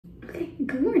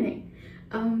Good morning.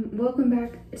 Welcome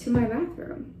back to my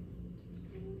bathroom.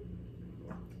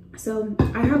 So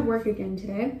I have work again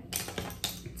today.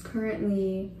 It's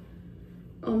currently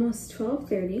almost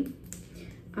 12:30,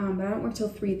 but I don't work till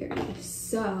 3:30.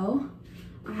 So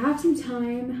I have some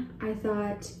time. I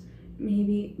thought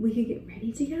maybe we could get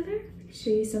ready together, show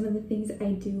you some of the things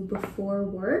I do before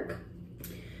work.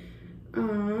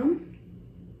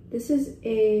 This is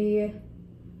the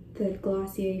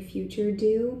Glossier Future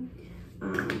Dew.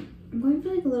 I'm going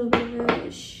for like a little bit of a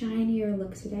shinier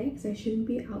look today because I shouldn't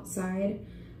be outside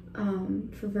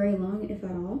for very long, if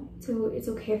at all. So it's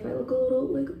okay if I look a little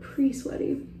like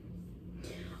pre-sweaty.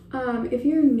 If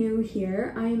you're new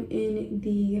here, I'm in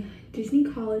the Disney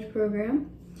College program.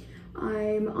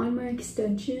 I'm on my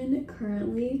extension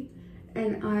currently,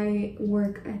 and I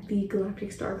work at the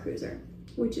Galactic Star Cruiser,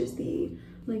 which is the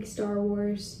like Star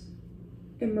Wars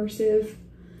immersive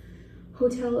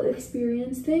hotel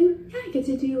experience thing. Yeah, I get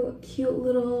to do a cute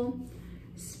little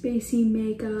spacey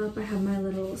makeup. I have my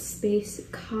little space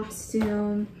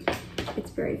costume.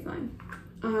 It's very fun.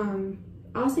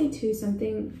 I'll say too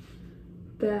something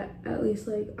that at least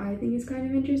like I think is kind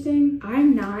of interesting.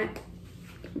 I'm not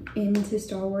into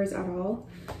Star Wars at all,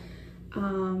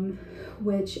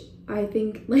 which I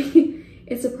think like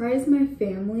it surprised my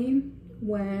family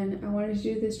when I wanted to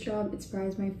do this job. It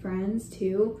surprised my friends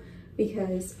too,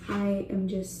 because I am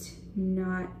just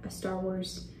not a Star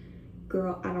Wars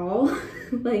girl at all.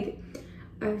 Like,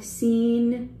 I've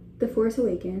seen The Force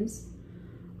Awakens.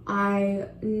 I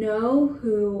know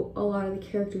who a lot of the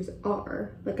characters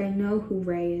are. Like, I know who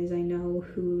Rey is. I know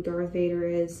who Darth Vader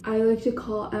is. I like to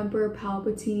call Emperor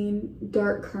Palpatine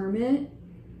Dark Kermit.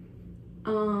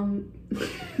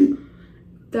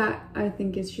 That I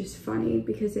think is just funny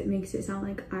because it makes it sound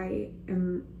like I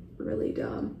am really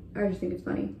dumb. I just think it's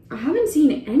funny. I haven't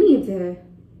seen any of the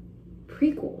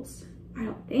prequels, I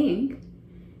don't think.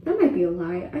 That might be a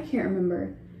lie, I can't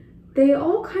remember. They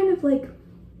all kind of like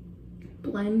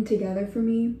blend together for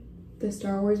me, the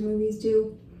Star Wars movies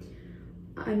do.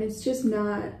 And it's just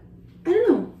not, I don't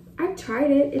know. I've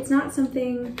tried it. It's not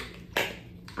something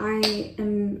I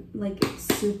am like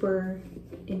super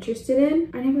interested in.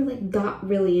 I never like got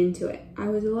really into it. I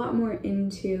was a lot more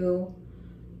into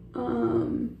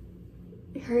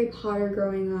Harry Potter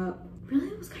growing up. Really,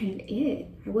 that was kind of it.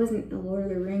 I wasn't a Lord of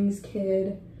the Rings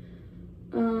kid.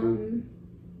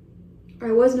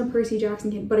 I wasn't a Percy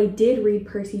Jackson kid, but I did read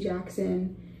Percy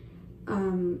Jackson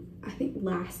I think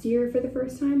last year for the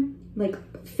first time. Like,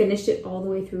 finished it all the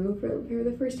way through for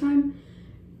the first time.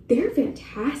 They're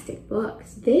fantastic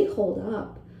books. They hold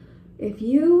up. If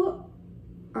you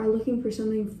are looking for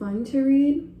something fun to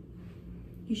read,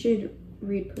 you should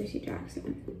read Percy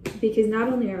Jackson, because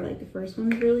not only are like the first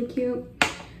ones really cute,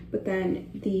 but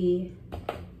then the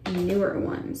newer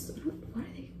ones, what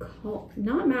are they called?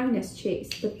 Not Magnus Chase,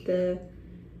 but the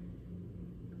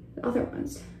other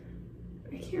ones.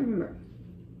 I can't remember.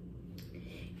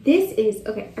 This is,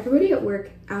 okay, everybody at work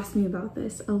asked me about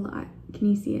this a lot. Can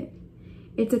you see it?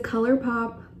 It's a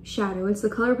ColourPop shadow. It's the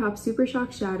ColourPop Super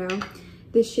Shock Shadow.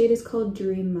 This shade is called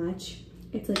Dream Much.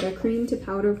 It's like a cream to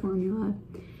powder formula.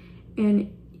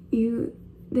 And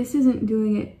this isn't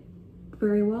doing it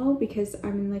very well because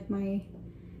I'm in like my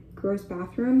gross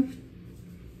bathroom.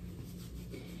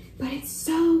 But it's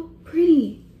so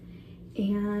pretty.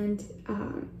 And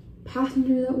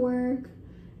passengers at work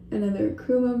and other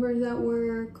crew members at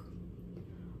work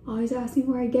always ask me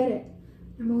where I get it.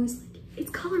 I'm always like,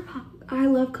 it's ColourPop. I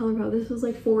love ColourPop. This was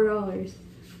like $4.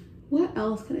 What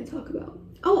else can I talk about?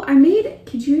 Oh,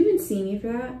 could you even see me for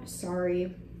that?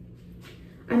 Sorry.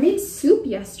 I made soup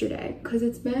yesterday because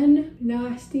it's been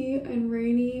nasty and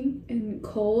rainy and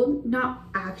cold. Not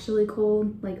actually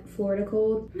cold, like Florida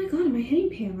cold. Oh my God, am I hitting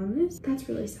Pam on this? That's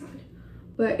really sad.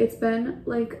 But it's been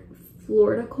like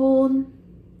Florida cold,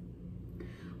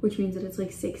 which means that it's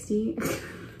like 60.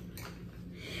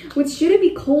 Which shouldn't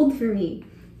be cold for me.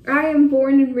 I am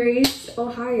born and raised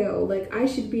Ohio. Like, I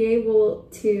should be able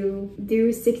to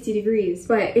do 60 degrees,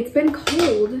 but it's been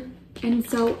cold. And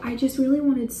so I just really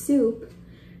wanted soup.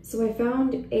 So I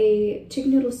found a chicken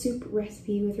noodle soup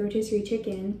recipe with rotisserie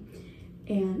chicken,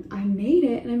 and I made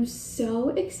it, and I'm so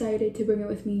excited to bring it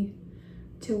with me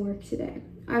to work today.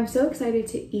 I'm so excited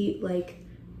to eat like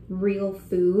real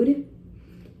food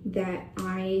that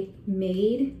I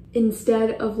made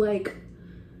instead of like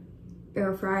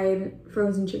air fried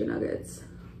frozen chicken nuggets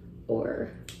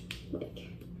or like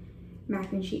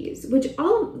mac and cheese, which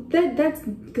that's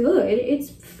good.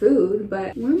 It's food,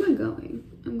 but where am I going?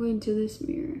 I'm going to this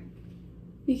mirror.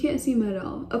 You can't see me at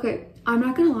all. Okay, I'm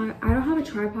not gonna lie, I don't have a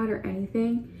tripod or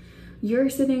anything, you're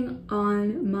sitting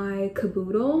on my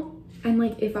caboodle, and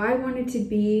like if I wanted to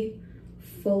be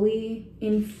fully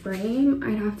in frame,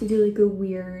 I'd have to do like a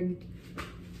weird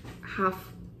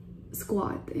half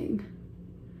squat thing.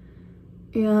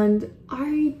 And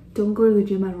I don't go to the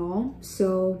gym at all,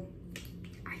 so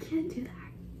I can't do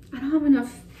that. I don't have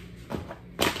enough.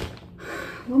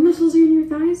 What muscles are in your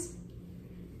thighs?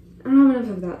 I don't have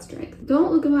enough of that strength.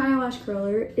 Don't look at my eyelash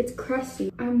curler, it's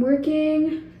crusty. I'm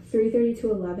working 3:30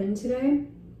 to 11 today,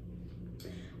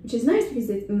 which is nice because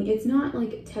it's not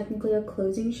like technically a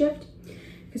closing shift,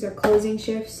 because our closing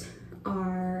shifts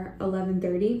are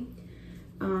 11:30.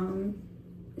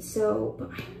 So,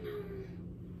 but I don't know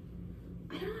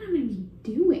what I'm gonna be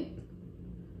doing,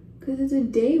 because it's a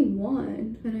day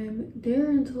one and I'm there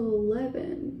until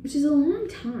 11, which is a long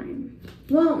time.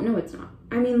 Well, no, it's not.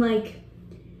 I mean, like,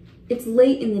 it's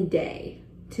late in the day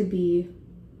to be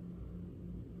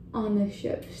on this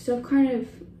shift. Stuff kind of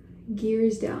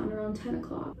gears down around 10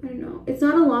 o'clock. I don't know. It's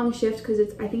not a long shift because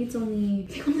I think it's only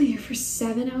here for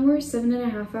 7 hours,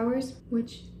 7.5 hours,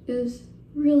 which is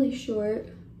really short.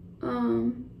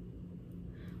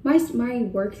 My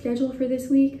work schedule for this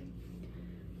week,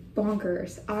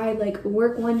 bonkers. I like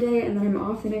work one day and then I'm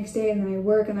off the next day, and then I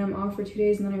work and then I'm off for 2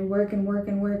 days, and then I work and work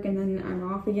and work and then I'm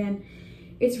off again.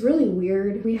 It's really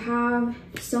weird. We have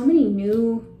so many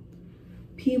new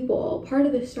people. Part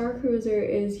of the Star Cruiser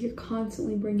is you're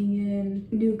constantly bringing in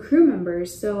new crew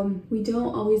members, so we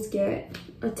don't always get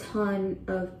a ton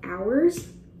of hours.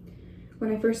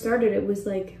 When I first started, it was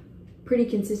like pretty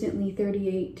consistently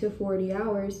 38 to 40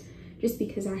 hours, just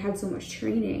because I had so much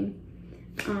training.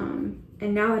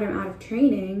 And now that I'm out of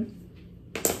training,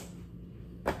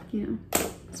 you know,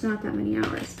 it's not that many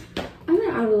hours. I'm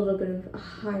gonna add a little bit of a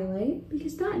highlight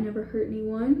because that never hurt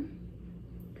anyone.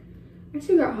 I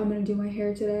figured out how I'm gonna do my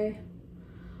hair today.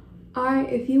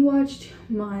 If you watched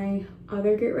my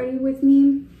other Get Ready With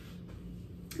Me,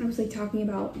 I was like talking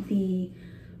about the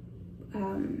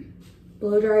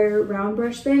blow dryer round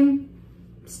brush thing.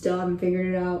 Still haven't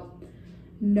figured it out.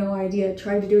 No idea.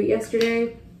 Tried to do it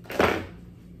yesterday.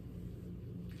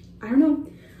 I don't know.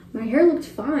 My hair looked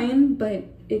fine, but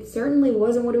it certainly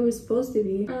wasn't what it was supposed to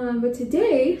be. But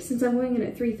today, since I'm going in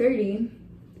at 3:30,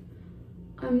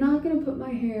 I'm not gonna put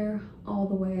my hair all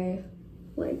the way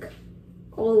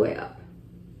up,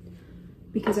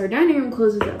 because our dining room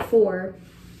closes at 4.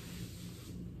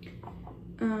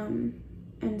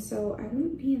 And so I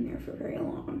won't be in there for very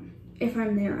long, if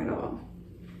I'm there at all.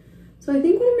 So I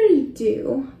think what I'm gonna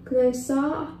do, because I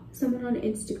saw someone on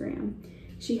Instagram,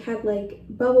 she had like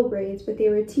bubble braids, but they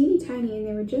were teeny tiny and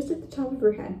they were just at the top of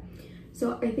her head.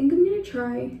 So I think I'm gonna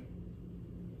try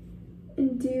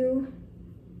and do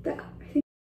that.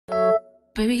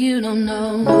 Baby, you don't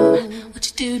know what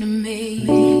you do to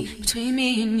me. Between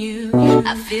me and you,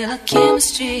 I feel like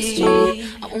chemistry.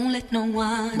 I won't let no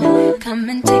one come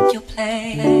and take your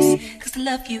place, 'cause the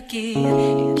love you give,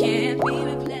 it can't be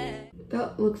replaced.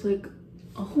 That looks like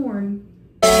a horn.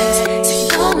 So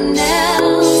no one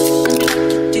else can do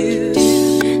like you do.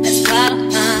 That's why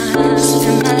I'm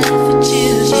spend my life with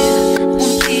you. I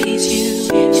wanna please you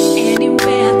any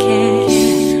way I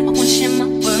can. I wanna share my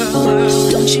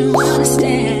world. Don't you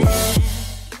understand?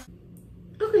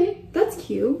 Okay, that's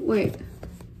cute. Wait,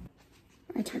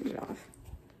 I turned it off.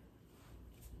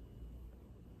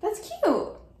 That's cute.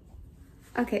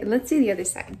 Okay, let's see the other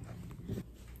side.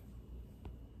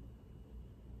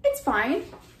 It's fine.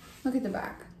 Look at the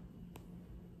back.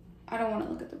 I don't want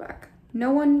to look at the back.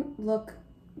 No one look.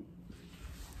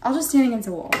 I'll just stand against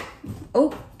the wall.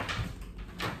 Oh,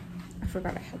 I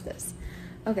forgot I had this.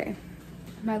 Okay,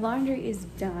 my laundry is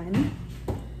done.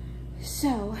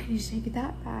 So I need to take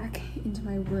that back into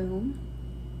my room,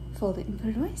 fold it and put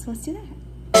it away. So let's do that.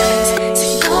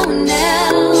 No one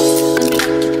else can do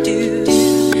like you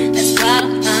do. That's why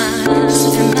I'm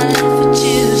spend my life with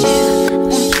you. I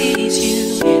wanna please you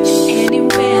any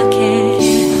way I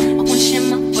can. I wanna share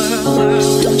my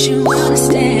world. Don't you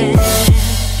understand?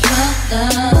 Your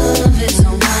love is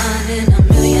a one in a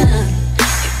million.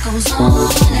 It goes on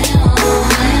and on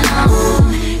and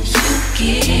on.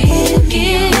 You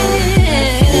give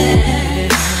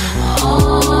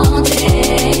all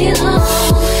day long.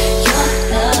 Your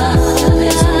love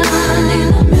is a one in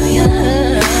a million.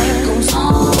 It goes on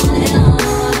and on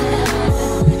and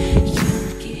on. You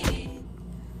give.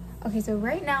 Okay, so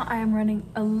right now I am running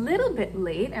a little bit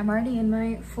late. I'm already in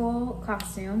my full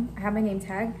costume. I have my name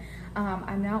tag.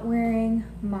 I'm not wearing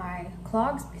my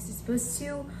clogs because it's supposed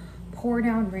to pour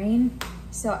down rain.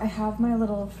 So I have my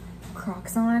little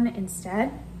Crocs on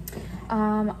instead.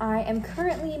 I am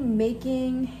currently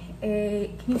making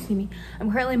can you see me?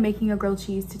 I'm currently making a grilled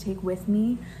cheese to take with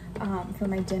me for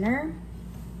my dinner.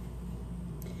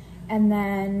 And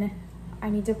then I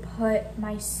need to put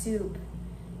my soup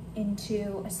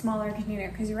into a smaller container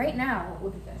because right now,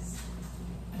 look at this.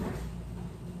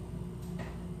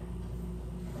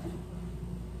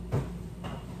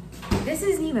 This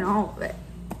isn't even all of it.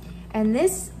 And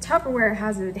this Tupperware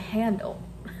has a handle.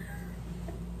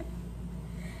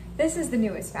 This is the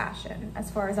newest fashion,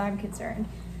 as far as I'm concerned,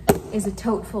 is a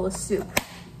tote full of soup.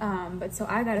 But so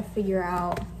I gotta figure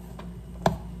out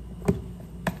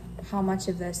how much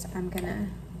of this I'm gonna,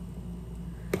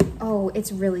 oh,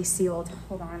 it's really sealed.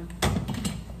 Hold on.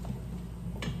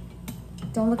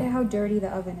 Don't look at how dirty the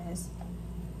oven is.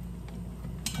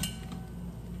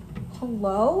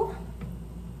 Hello?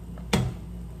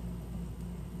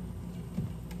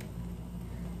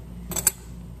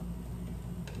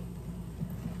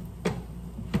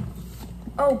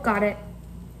 Oh, got it.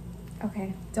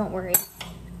 Okay, don't worry.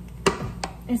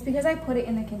 It's because I put it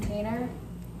in the container.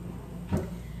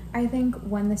 I think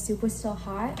when the soup was still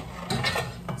hot,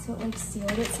 so it like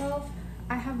sealed itself.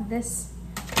 I have this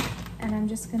and I'm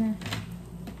just gonna,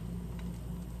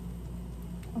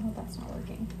 oh, that's not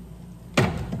working.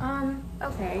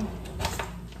 Okay.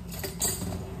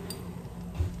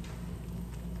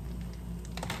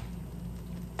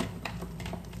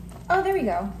 Oh, there we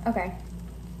go. Okay.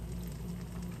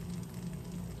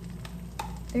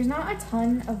 There's not a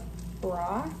ton of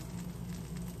broth.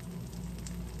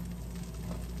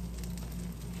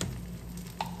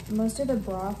 Most of the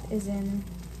broth is in,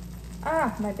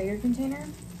 my bigger container.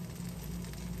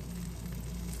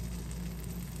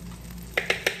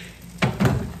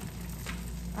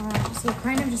 So it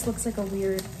kind of just looks like a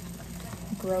weird,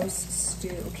 gross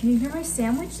stew. Can you hear my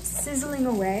sandwich sizzling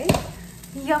away?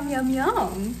 Yum, yum,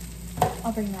 yum.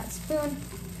 I'll bring that spoon.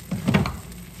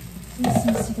 This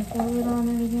needs to get the lid on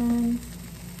it again.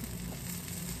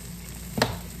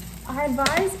 I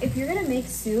advise, if you're gonna make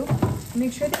soup,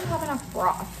 make sure that you have enough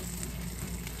broth,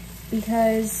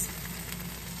 because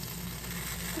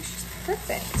it's just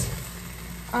perfect.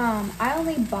 I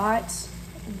only bought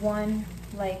one,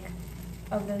 like,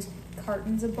 of those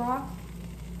cartons of broth,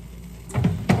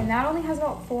 and that only has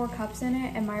about 4 cups in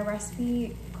it, and my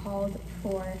recipe called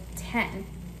for 10.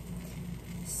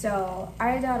 So I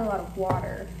had to add a lot of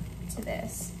water to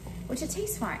this, which it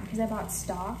tastes fine because I bought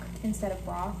stock instead of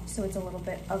broth, so it's a little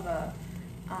bit of a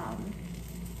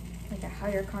like a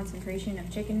higher concentration of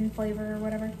chicken flavor or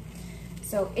whatever.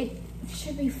 So it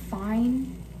should be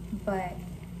fine, but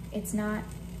it's not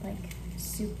like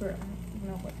super, I don't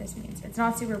know what this means. It's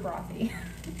not super brothy.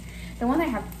 The one I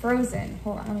have frozen,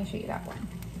 hold on, let me show you that one.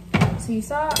 So you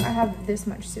saw I have this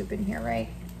much soup in here, right?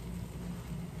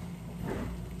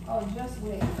 Oh, just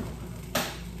wait.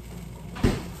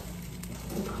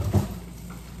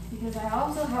 Because I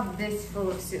also have this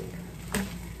full of soup.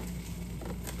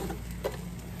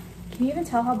 Can you even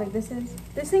tell how big this is?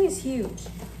 This thing is huge.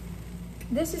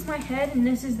 This is my head and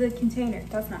this is the container.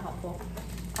 That's not helpful.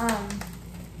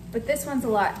 But this one's a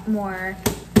lot more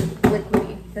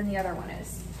liquidy than the other one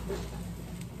is.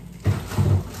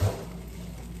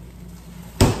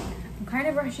 I'm kind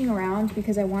of rushing around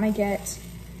because I want to get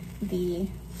the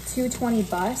 2:20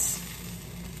 bus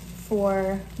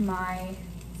for my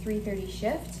 3:30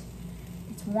 shift.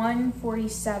 It's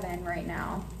 1:47 right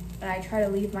now, and I try to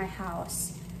leave my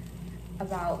house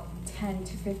about 10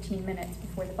 to 15 minutes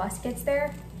before the bus gets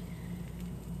there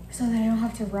so that I don't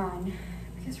have to run,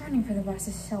 because running for the bus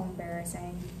is so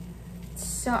embarrassing.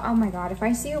 So, oh my god, if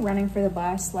I see you running for the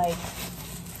bus, like,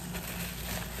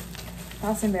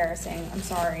 that's embarrassing. I'm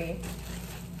sorry.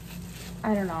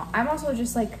 I don't know. I'm also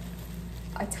just like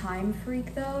a time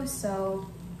freak though, so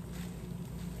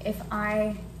if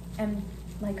I am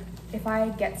like, if I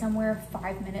get somewhere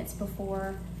 5 minutes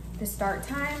before the start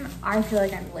time, I feel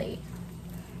like I'm late.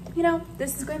 You know,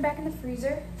 this is going back in the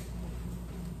freezer.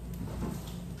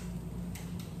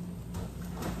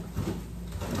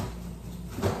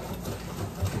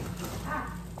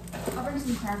 I'll bring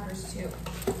some crackers too.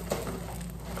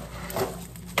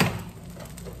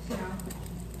 You know.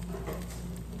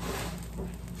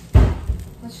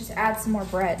 Let's just add some more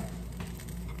bread.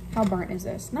 How burnt is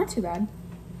this? Not too bad.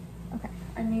 Okay,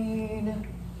 I need...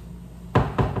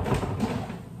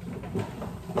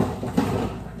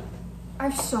 I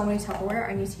have so many Tupperware,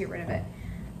 I need to get rid of it.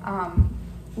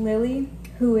 Lily,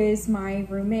 who is my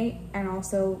roommate and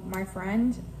also my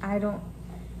friend,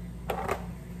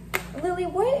 Lily,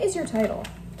 what is your title?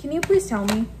 Can you please tell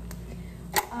me?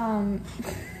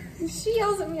 She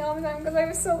yells at me all the time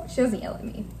because she doesn't yell at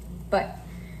me, but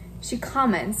she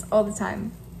comments all the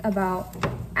time about,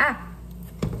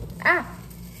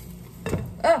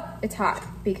 Oh, it's hot.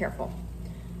 Be careful.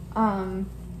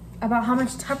 About how much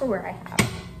Tupperware I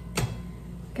have.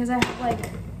 Because I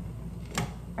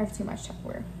have too much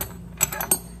Tupperware.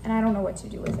 And I don't know what to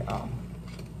do with it all.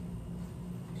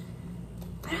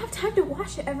 I don't have time to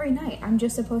wash it every night. I'm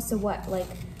just supposed to what? Like,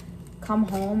 come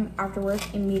home after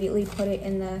work, immediately put it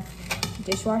in the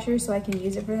dishwasher so I can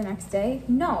use it for the next day?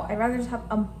 No, I'd rather just have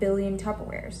a billion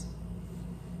Tupperwares.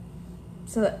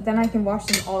 So that then I can wash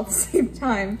them all at the same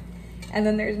time. And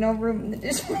then there's no room in the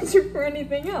dishwasher for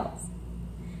anything else.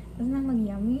 Doesn't that look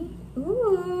yummy?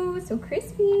 Ooh, so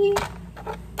crispy.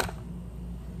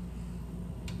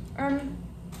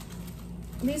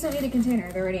 These don't need a container.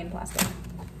 They're already in plastic.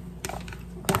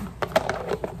 Okay.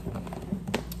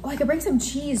 Oh, I could bring some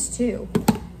cheese too.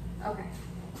 Okay.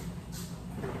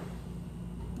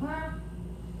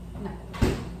 No.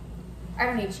 I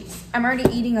don't need cheese. I'm already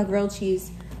eating a grilled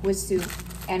cheese with soup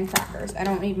and crackers. I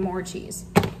don't need more cheese.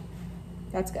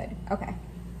 That's good. Okay.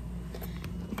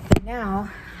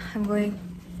 Now I'm going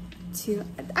to,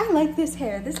 I like this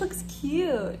hair. This looks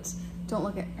cute. Don't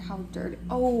look at how dirty.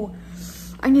 Oh,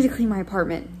 I need to clean my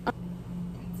apartment. That's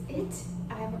it.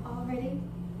 I'm all ready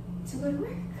to go to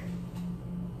work.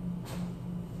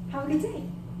 Have a good day.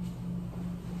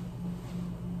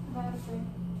 Bye.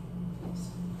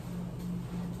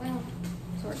 Well,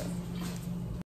 sort of.